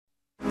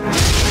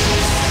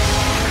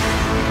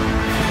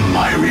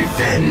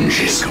revenge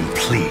is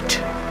complete.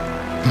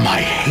 My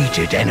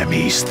hated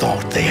enemies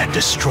thought they had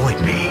destroyed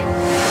me.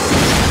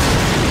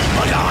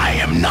 But I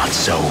am not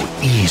so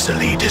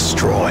easily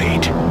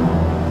destroyed.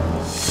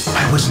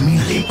 I was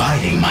merely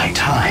biding my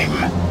time,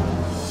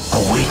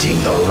 awaiting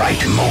the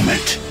right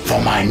moment for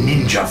my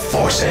ninja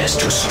forces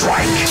to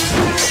strike.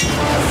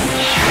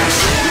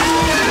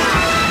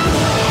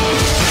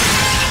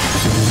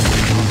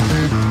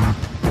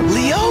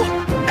 Leo?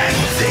 And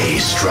they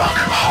struck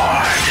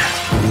hard.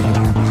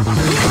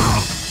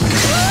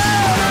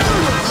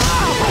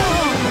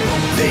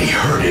 They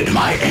herded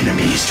my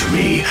enemies to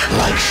me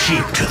like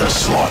sheep to the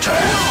slaughter.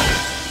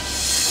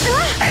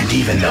 And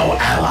even though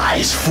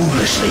allies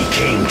foolishly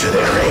came to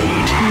their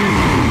aid,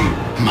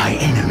 my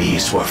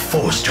enemies were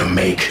forced to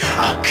make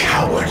a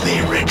cowardly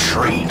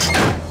retreat.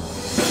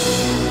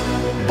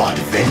 But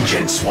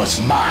vengeance was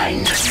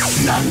mine,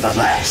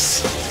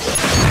 nonetheless.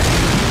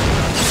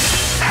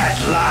 At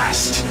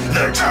last,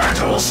 the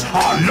turtles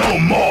are no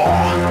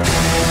more!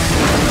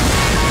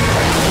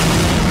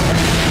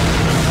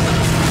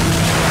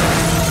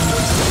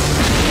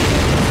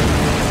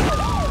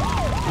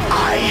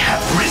 I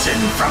have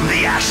risen from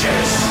the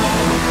ashes!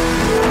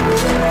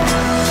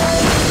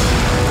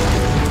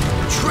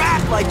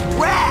 Trapped like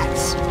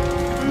rats!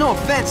 No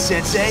offense,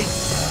 Sensei.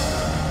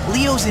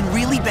 Leo's in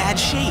really bad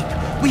shape.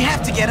 We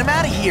have to get him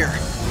out of here.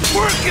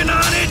 Working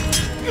on it!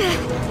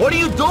 What are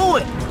you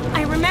doing?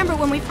 I remember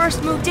when we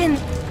first moved in,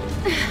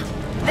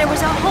 there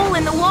was a hole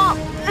in the wall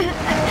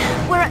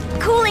where a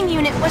cooling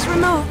unit was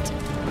removed.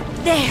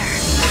 There.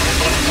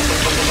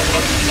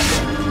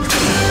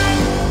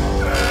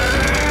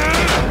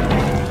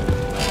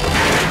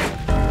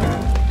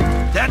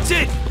 That's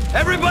it!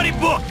 Everybody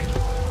book!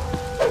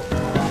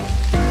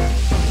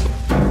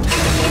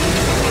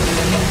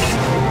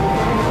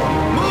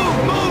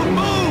 Move, move,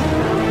 move!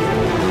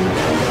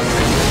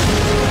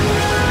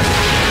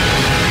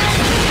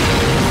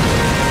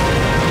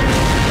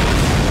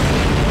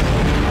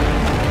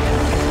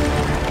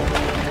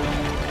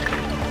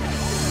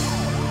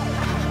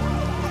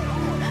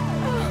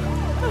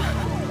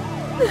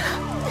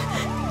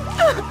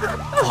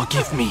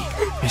 Forgive me,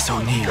 Miss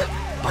O'Neill,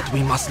 but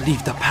we must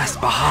leave the past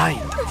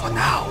behind for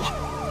now,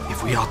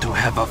 if we are to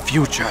have a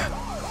future.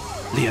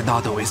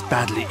 Leonardo is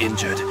badly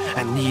injured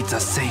and needs a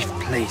safe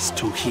place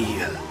to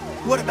heal.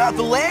 What about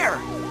the lair?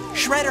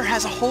 Shredder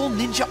has a whole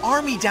ninja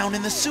army down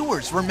in the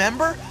sewers,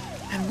 remember?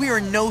 And we're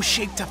in no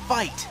shape to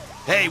fight.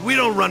 Hey, we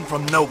don't run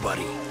from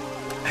nobody.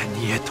 And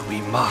yet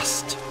we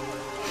must.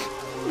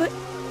 But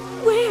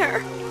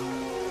where?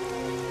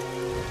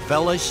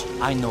 Fellas,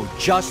 I know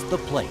just the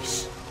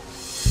place.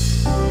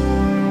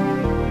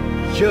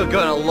 You're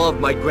gonna love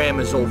my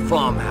grandma's old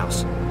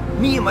farmhouse.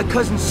 Me and my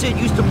cousin Sid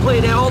used to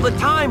play there all the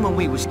time when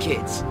we was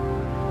kids.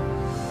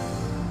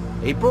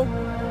 April?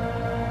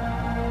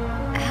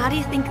 How do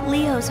you think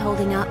Leo's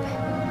holding up?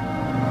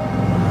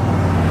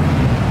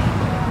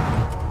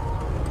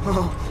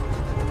 Oh,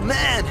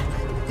 man,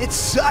 it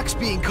sucks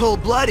being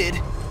cold-blooded.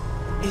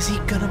 Is he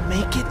gonna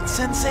make it,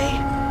 Sensei?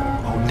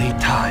 Only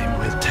time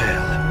will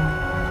tell.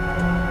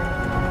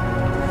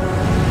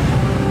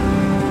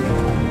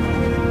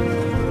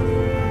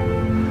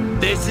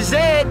 This is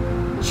it!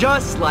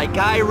 Just like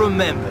I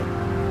remember.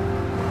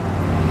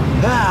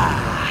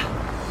 Ah!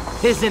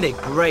 Isn't it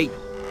great?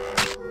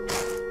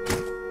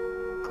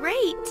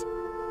 Great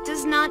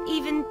does not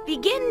even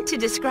begin to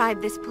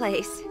describe this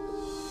place.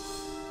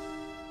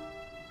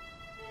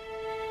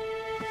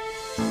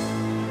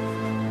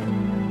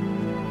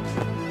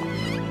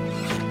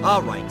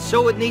 Alright,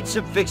 so it needs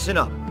some fixing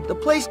up. The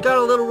place got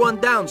a little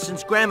run down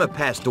since Grandma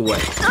passed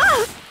away.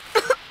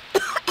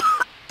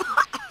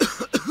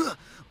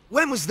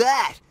 When was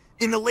that?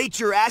 In the late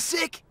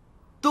Jurassic?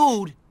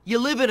 Dude, you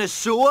live in a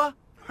sewer?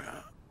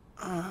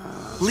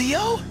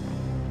 Leo?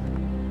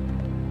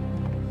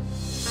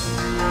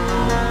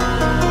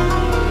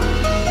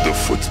 The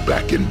Foot's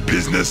back in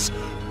business,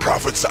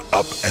 profits are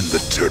up, and the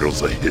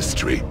turtles are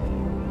history.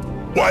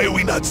 Why are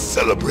we not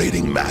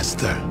celebrating,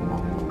 Master?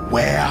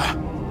 Where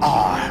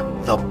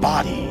are the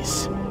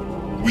bodies?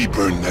 We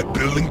burned that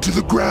building to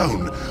the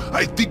ground.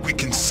 I think we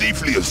can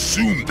safely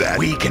assume that...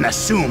 We can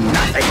assume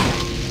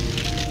nothing.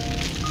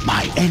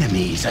 My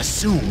enemies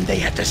assumed they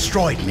had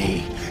destroyed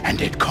me,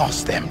 and it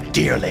cost them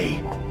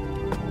dearly.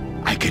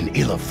 I can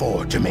ill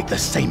afford to make the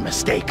same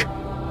mistake.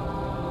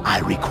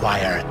 I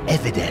require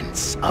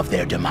evidence of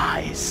their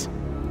demise.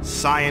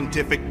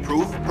 Scientific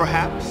proof,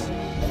 perhaps?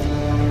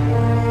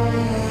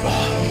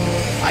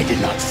 I did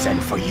not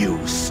send for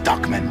you,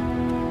 Stockman.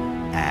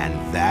 And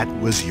that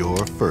was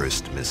your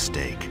first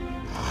mistake.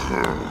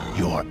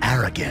 Your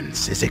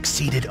arrogance is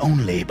exceeded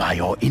only by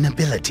your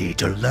inability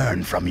to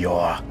learn from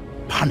your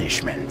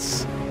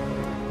punishments.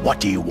 What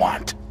do you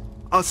want?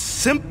 A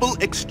simple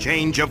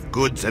exchange of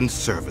goods and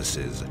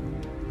services.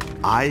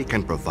 I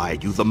can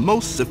provide you the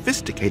most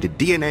sophisticated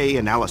DNA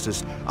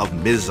analysis of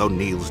Ms.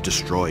 O'Neill's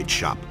destroyed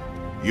shop.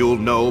 You'll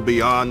know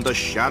beyond the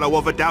shadow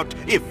of a doubt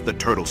if the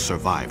turtles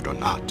survived or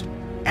not.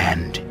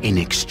 And in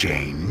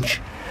exchange?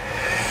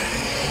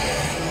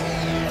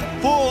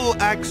 Full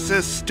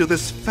access to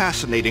this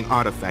fascinating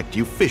artifact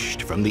you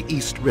fished from the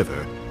East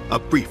River. A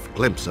brief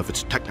glimpse of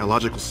its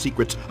technological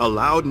secrets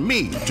allowed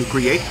me to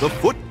create the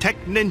Foot Tech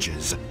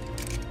Ninjas.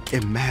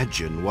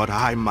 Imagine what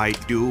I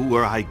might do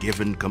were I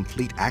given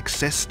complete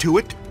access to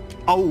it.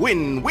 A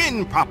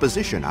win-win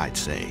proposition, I'd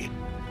say.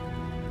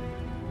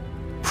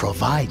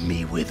 Provide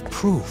me with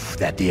proof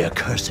that the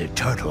accursed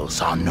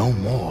turtles are no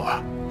more,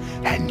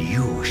 and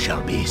you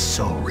shall be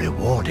so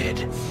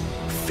rewarded.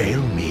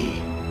 Fail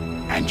me,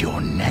 and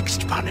your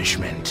next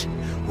punishment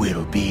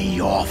will be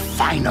your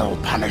final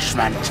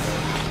punishment.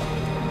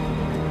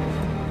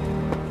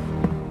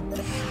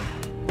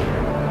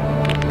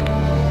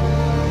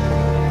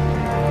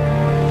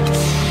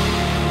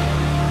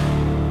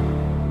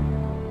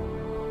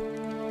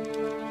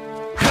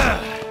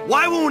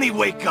 Why won't he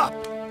wake up?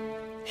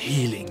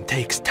 Healing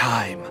takes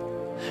time,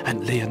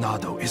 and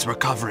Leonardo is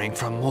recovering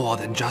from more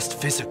than just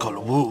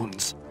physical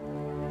wounds.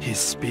 His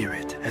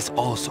spirit has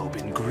also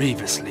been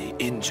grievously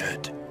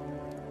injured.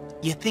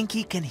 You think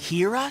he can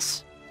hear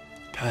us?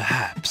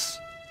 Perhaps.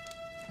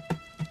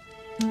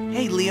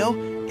 Hey, Leo,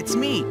 it's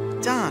me,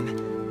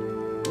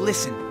 Don.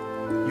 Listen,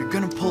 you're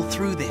gonna pull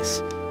through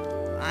this.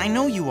 I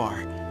know you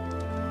are.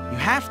 You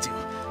have to.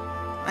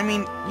 I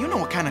mean, you know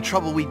what kind of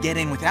trouble we'd get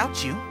in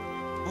without you.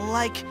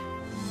 Like,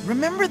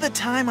 remember the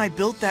time I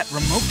built that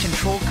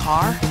remote-controlled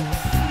car?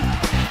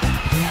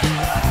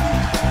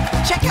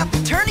 Check out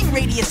the turning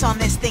radius on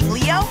this thing,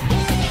 Leo!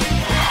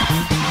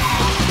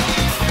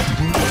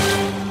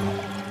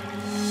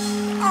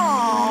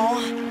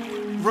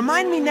 Aww.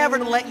 Remind me never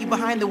to let you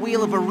behind the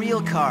wheel of a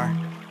real car.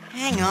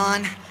 Hang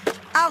on.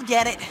 I'll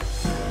get it.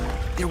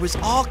 There was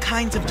all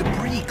kinds of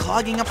debris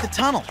clogging up the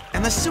tunnel,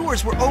 and the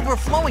sewers were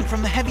overflowing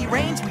from the heavy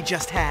rains we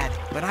just had.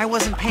 But I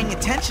wasn't paying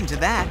attention to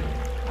that.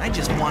 I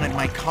just wanted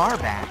my car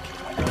back.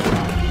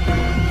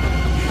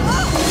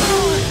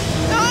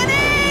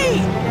 Honey!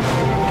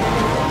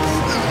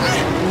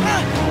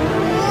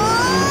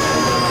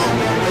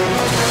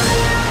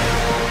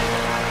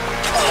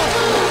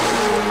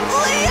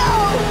 Leo!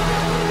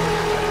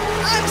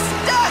 I'm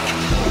stuck!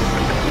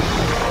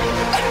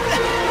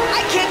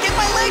 I can't get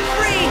my leg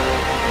free!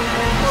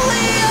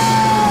 Leo!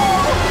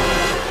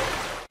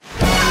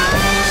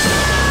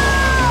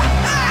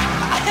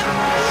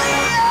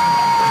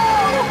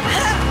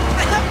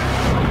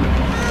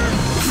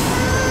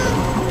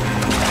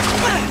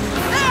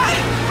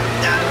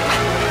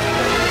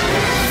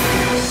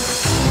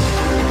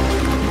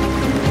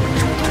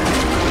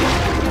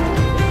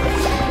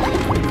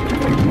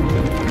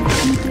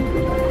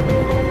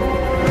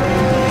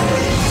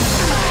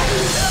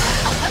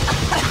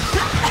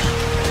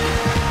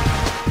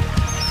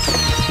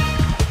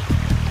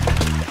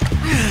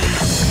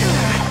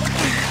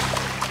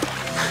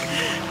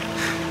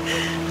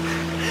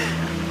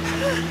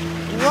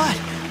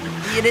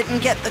 You didn't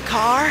get the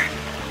car?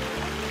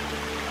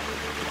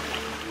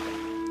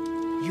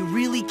 You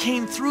really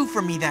came through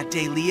for me that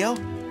day, Leo.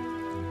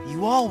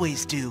 You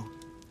always do.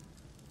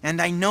 And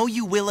I know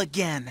you will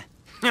again.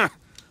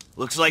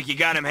 Looks like you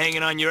got him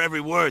hanging on your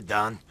every word,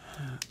 Don.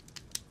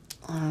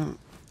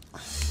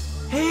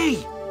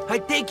 Hey! I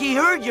think he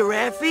heard you,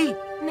 Raffi!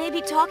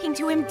 Maybe talking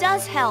to him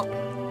does help.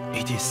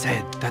 It is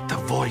said that the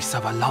voice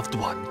of a loved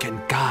one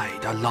can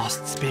guide a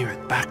lost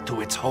spirit back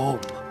to its home.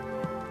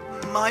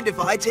 Mind if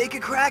I take a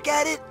crack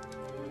at it?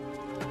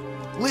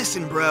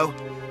 Listen, bro.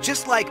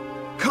 Just,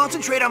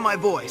 concentrate on my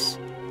voice.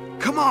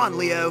 Come on,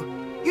 Leo.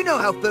 You know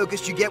how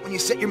focused you get when you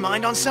set your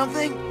mind on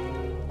something?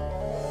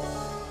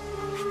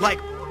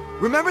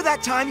 Remember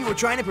that time you were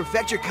trying to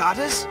perfect your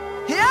katas?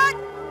 Yeah!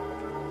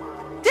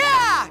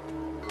 Yeah!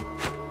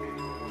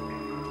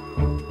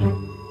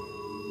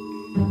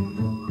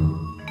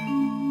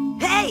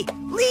 Hey,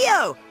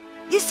 Leo!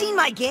 You seen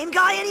my game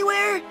guy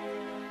anywhere?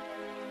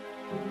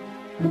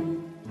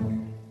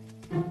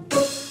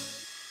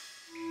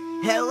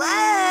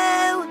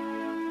 Hello?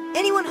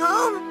 Anyone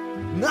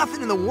home?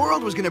 Nothing in the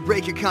world was gonna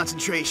break your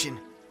concentration.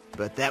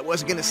 But that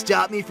wasn't gonna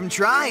stop me from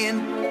trying.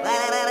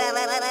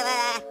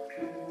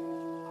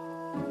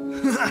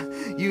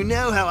 You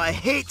know how I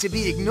hate to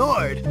be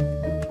ignored.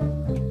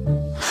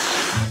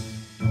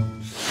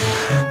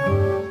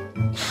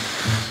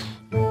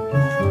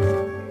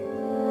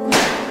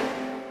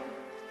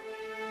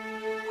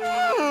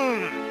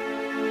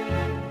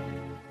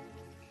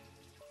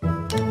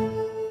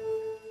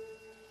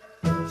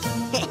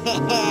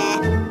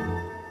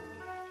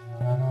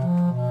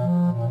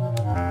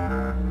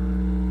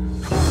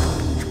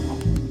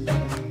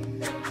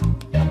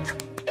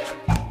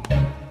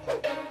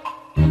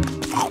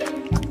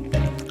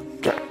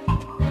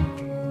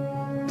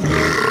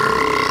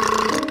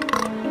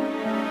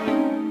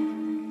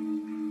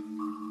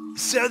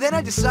 So then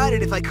I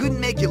decided if I couldn't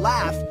make you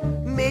laugh,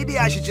 maybe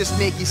I should just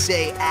make you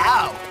say,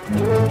 ow.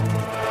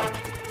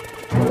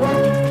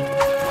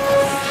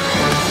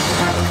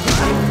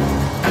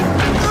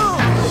 Oh!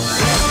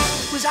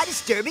 Was I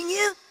disturbing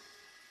you?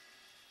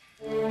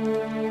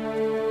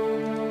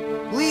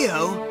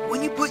 Leo,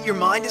 when you put your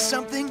mind to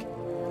something,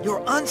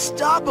 you're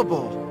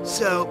unstoppable.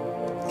 So,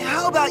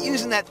 how about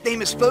using that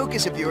famous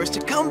focus of yours to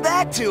come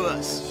back to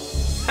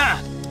us?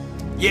 Ha!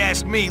 You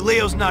ask me,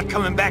 Leo's not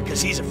coming back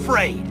because he's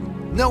afraid.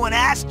 No one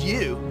asked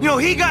you. You know,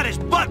 he got his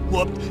butt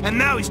whooped, and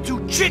now he's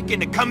too chicken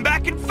to come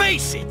back and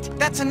face it.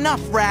 That's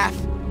enough, Raph.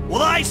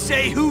 Well, I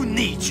say, who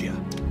needs you?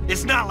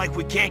 It's not like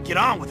we can't get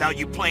on without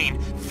you playing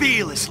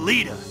fearless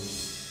leader.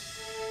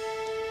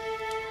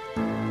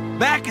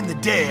 Back in the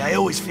day, I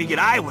always figured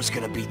I was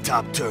gonna be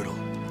top turtle.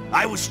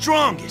 I was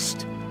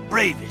strongest,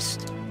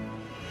 bravest.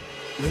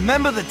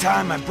 Remember the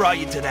time I brought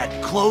you to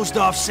that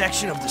closed-off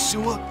section of the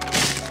sewer?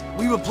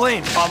 We were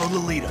playing Follow the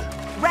Leader.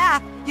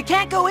 Raph, you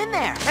can't go in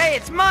there. Hey,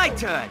 it's my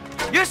turn.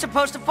 You're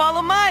supposed to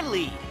follow my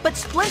lead. But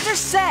Splinter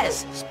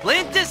says.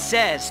 Splinter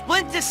says,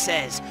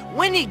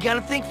 when you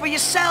gonna think for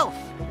yourself?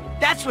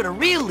 That's what a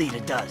real leader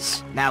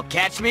does. Now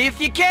catch me if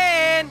you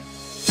can.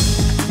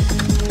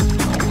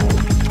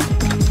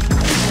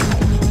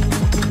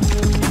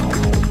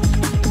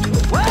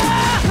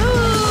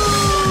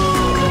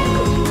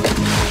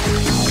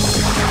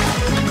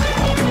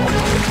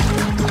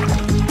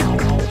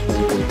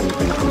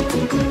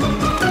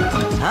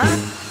 Huh?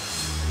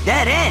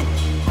 Dead end.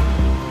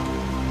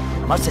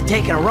 Must have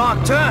taken a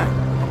wrong turn.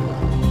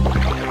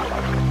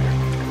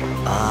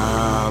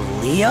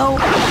 Leo?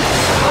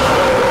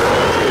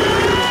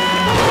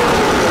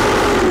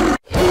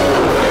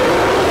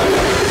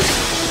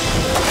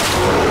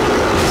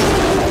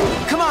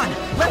 Come on,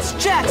 let's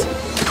jet.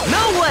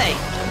 No way!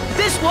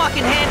 This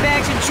walking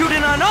handbag's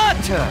intruding on our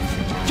turf.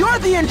 You're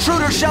the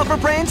intruder, Shelfer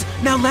Brains.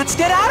 Now let's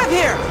get out of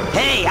here.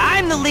 Hey,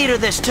 I'm the leader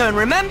this turn,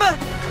 remember?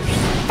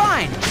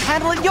 Fine,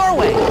 handle it your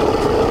way.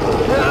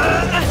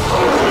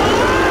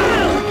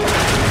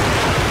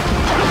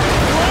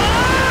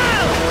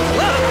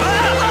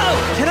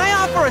 Can I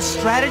offer a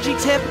strategy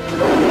tip?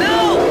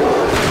 No!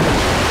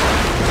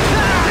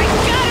 I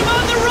got him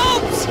on the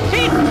ropes!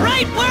 He's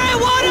right where I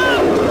want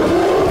him!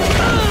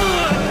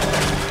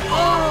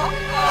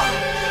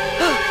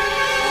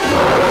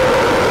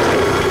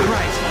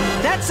 Right,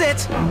 that's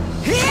it.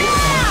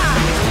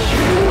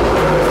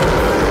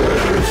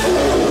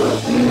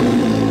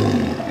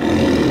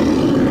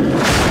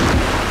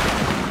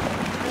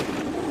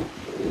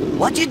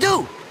 What'd you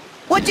do?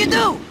 What'd you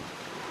do?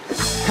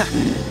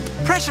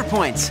 Pressure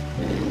points.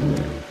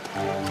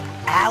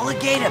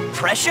 Alligator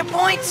pressure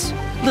points?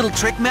 Little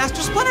trick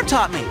Master Splinter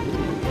taught me.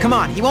 Come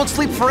on, he won't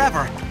sleep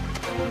forever.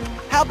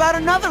 How about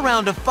another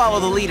round of Follow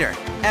the Leader?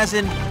 As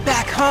in,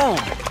 back home.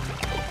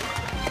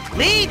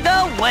 Lead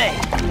the way.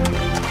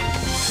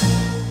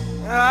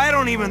 I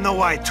don't even know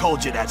why I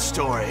told you that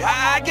story.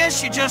 I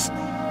guess you just...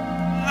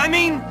 I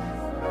mean,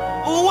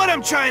 what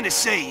I'm trying to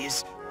say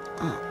is...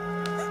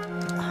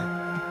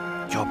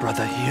 Your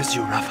brother hears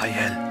you,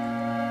 Raphael.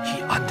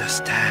 He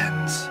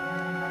understands.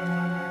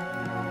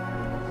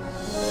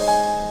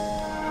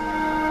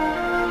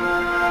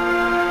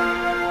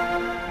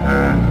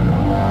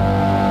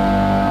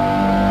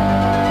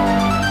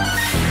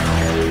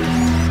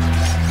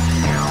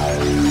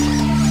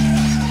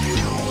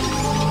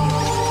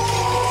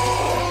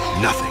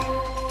 Nothing.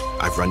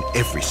 I've run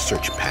every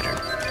search pattern,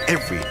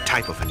 every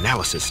type of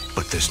analysis,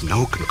 but there's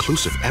no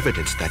conclusive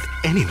evidence that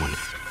anyone,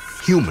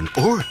 human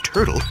or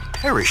turtle,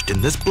 perished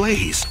in this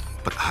blaze.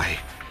 But I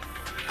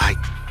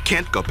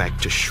can't go back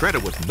to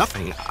Shredder with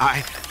nothing.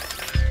 Huh?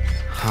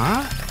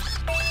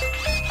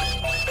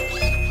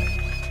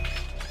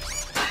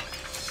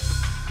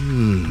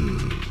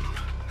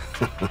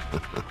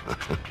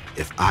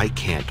 If I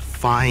can't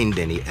find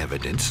any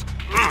evidence,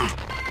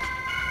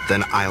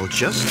 then I'll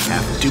just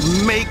have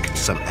to make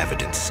some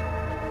evidence.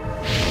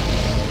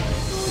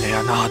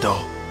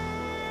 Leonardo,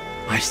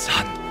 my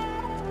son,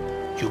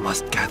 you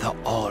must gather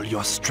all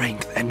your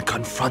strength and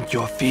confront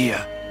your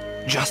fear,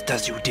 just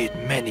as you did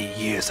many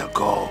years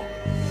ago.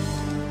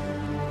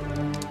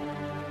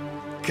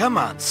 Come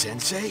on,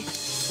 Sensei.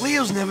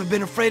 Leo's never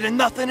been afraid of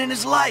nothing in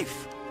his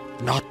life.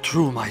 Not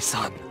true, my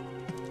son.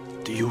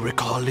 Do you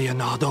recall,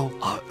 Leonardo,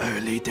 our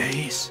early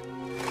days?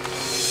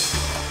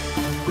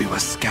 We were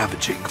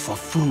scavenging for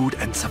food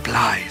and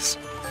supplies.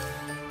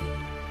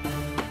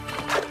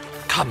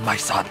 Come, my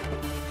son.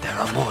 There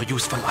are more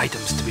useful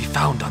items to be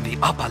found on the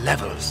upper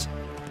levels.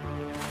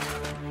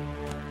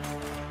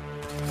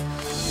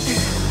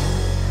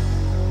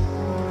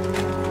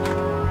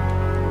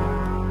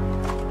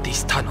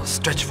 These tunnels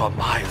stretch for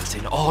miles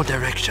in all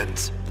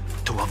directions.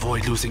 To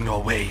avoid losing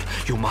your way,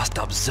 you must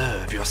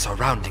observe your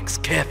surroundings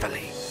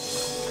carefully.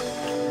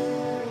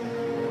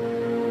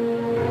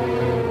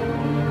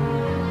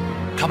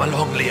 Come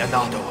along,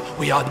 Leonardo.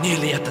 We are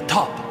nearly at the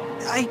top.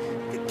 I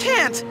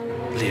can't.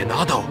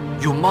 Leonardo,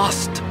 you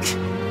must.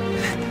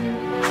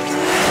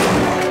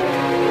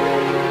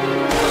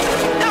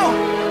 No!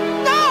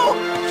 No!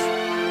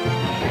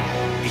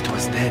 It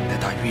was then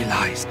that I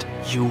realized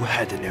you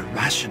had an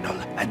irrational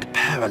and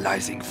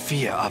paralyzing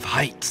fear of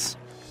heights.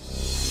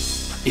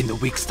 In the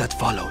weeks that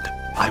followed,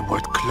 I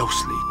worked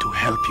closely to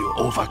help you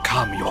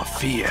overcome your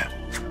fear.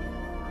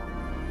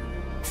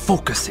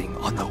 Focusing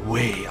on the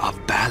way of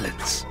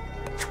balance.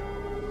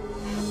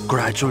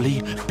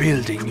 Gradually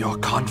building your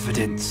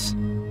confidence.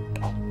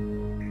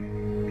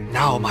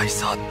 Now, my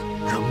son,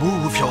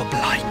 remove your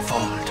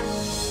blindfold.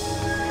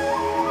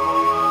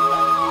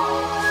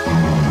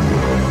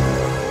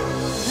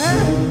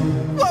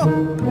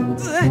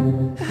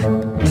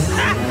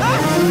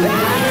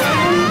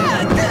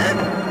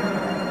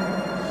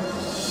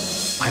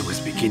 I was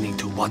beginning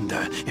to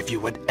wonder if you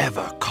would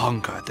ever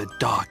conquer the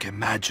dark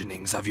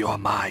imaginings of your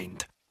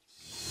mind.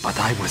 But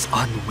I was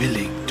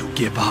unwilling to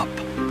give up.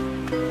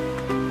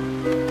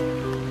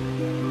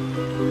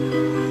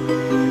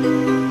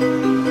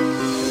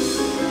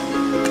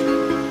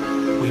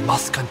 We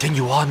must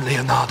continue on,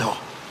 Leonardo.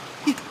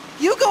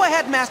 You go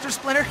ahead, Master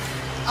Splinter.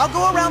 I'll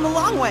go around the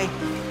long way.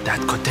 That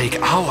could take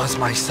hours,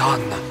 my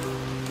son.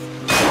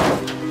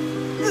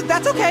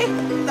 That's okay.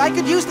 I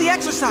could use the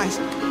exercise.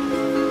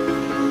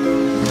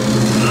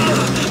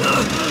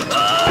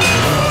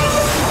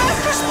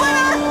 Master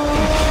Splinter!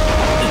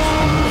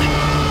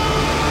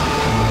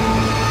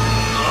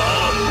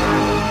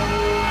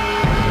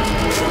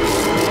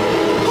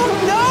 Oh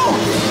no!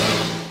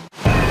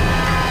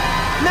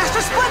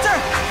 Master Splinter!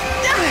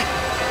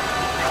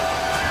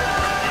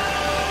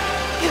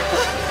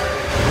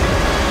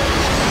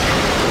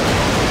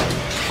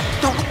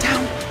 Don't look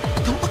down!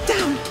 Don't look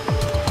down!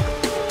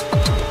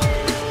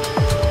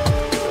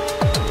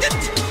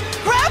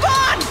 Grab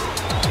on!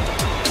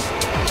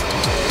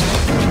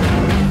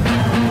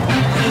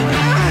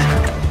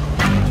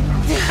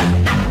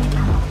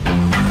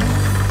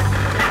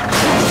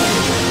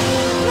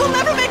 We'll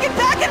never make it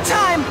back in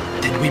time!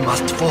 Then we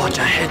must forge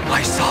ahead,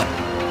 my son.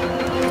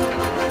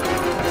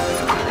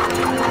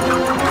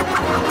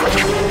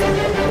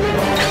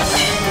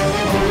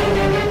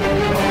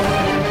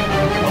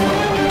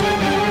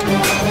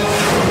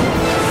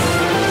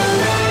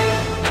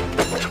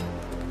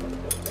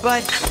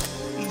 But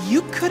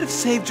you could have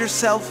saved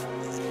yourself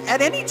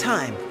at any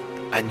time.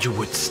 And you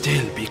would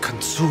still be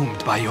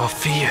consumed by your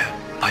fear.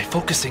 By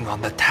focusing on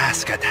the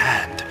task at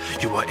hand,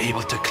 you were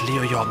able to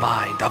clear your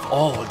mind of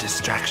all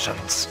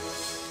distractions.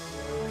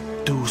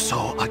 Do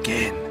so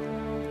again.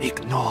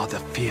 Ignore the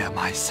fear,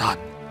 my son.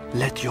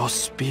 Let your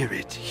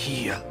spirit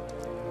heal.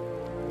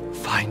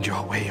 Find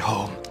your way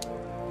home.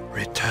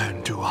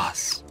 Return to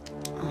us.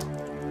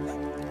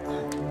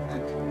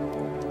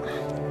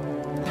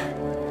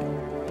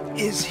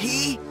 Is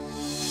he?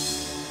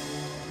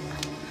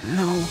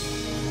 No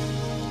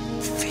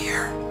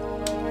fear.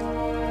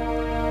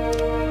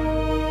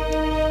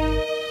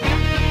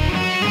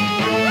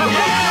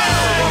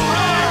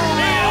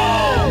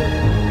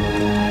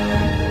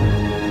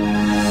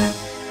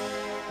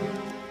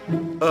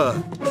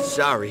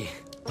 Sorry.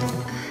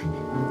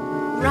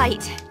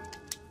 Right.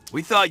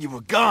 We thought you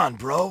were gone,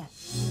 bro.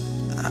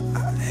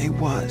 I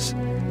was.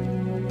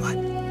 But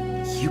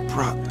you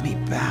brought me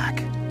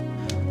back.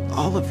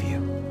 All of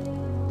you.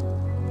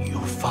 You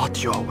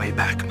fought your way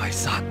back, my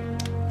son.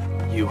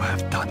 You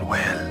have done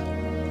well.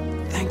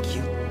 Thank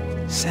you,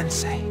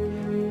 Sensei.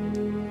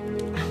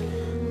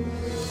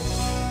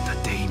 The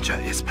danger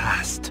is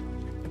past.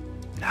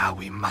 Now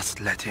we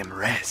must let him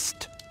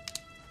rest.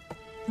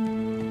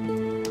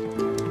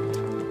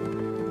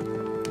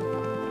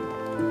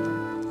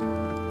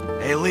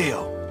 Hey,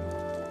 Leo.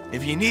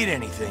 If you need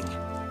anything,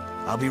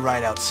 I'll be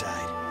right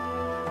outside.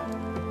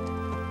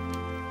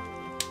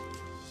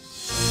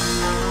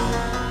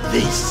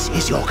 This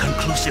is your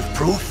conclusive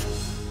proof?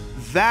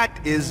 That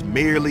is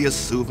merely a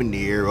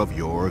souvenir of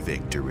your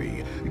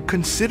victory.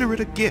 Consider it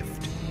a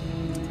gift.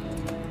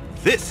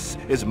 This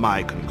is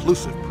my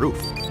conclusive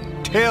proof.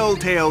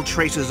 Telltale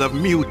traces of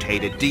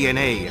mutated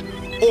DNA,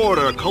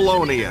 Order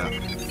Colonia,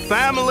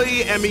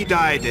 Family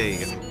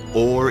Emididae,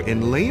 or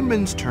in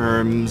layman's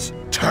terms,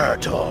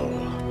 Turtle.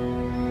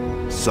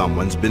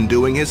 someone's been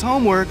doing his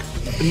homework.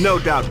 No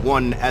doubt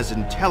one as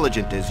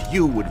intelligent as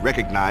you would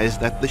recognize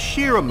that the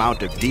sheer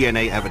amount of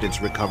DNA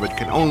evidence recovered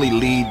can only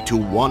lead to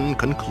one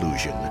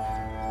conclusion.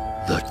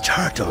 The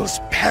turtles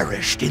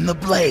perished in the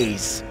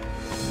blaze.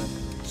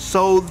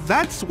 So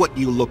that's what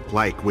you look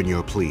like when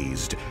you're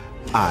pleased.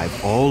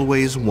 I've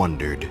always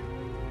wondered.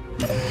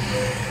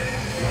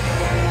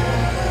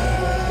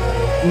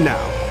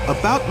 Now,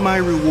 about my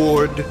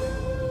reward.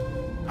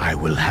 I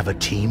will have a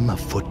team of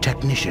foot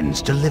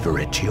technicians deliver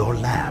it to your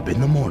lab in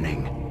the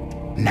morning.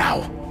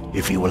 Now,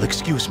 if you will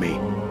excuse me,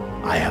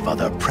 I have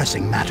other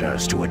pressing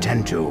matters to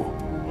attend to.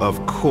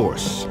 Of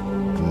course,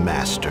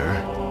 Master.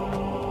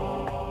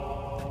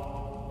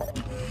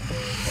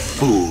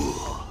 Fool.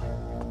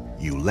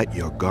 You let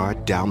your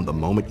guard down the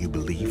moment you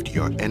believed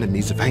your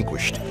enemies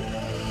vanquished.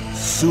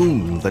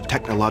 Soon, the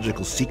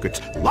technological secrets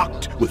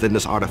locked within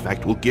this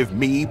artifact will give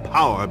me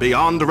power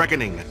beyond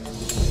reckoning.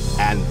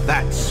 And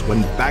that's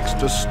when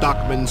Baxter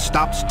Stockman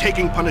stops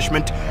taking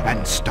punishment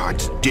and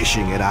starts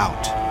dishing it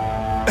out.